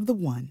story of the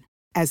one.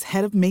 As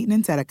head of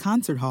maintenance at a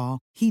concert hall,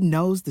 he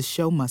knows the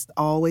show must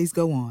always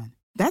go on.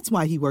 That's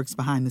why he works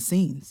behind the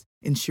scenes,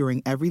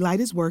 ensuring every light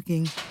is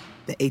working,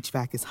 the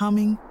HVAC is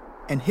humming,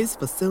 and his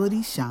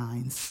facility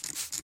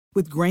shines.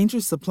 With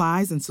Grainger's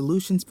supplies and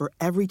solutions for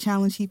every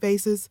challenge he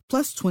faces,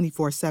 plus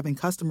 24/7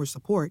 customer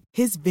support,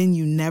 his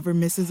venue never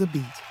misses a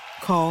beat.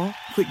 Call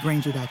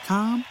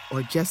quickgrainger.com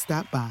or just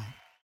stop by.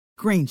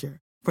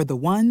 Grainger, for the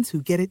ones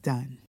who get it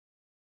done.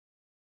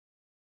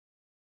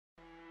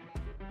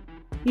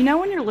 You know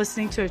when you're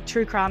listening to a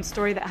true crime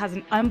story that has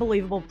an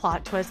unbelievable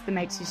plot twist that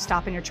makes you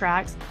stop in your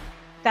tracks?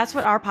 That's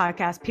what our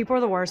podcast, People Are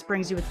the Worst,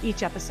 brings you with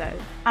each episode.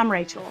 I'm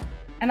Rachel.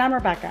 And I'm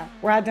Rebecca.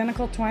 We're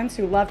identical twins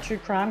who love true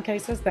crime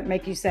cases that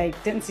make you say,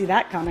 didn't see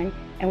that coming,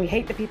 and we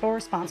hate the people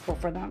responsible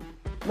for them.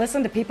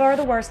 Listen to People Are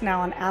the Worst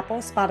now on Apple,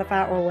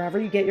 Spotify, or wherever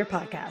you get your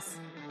podcasts.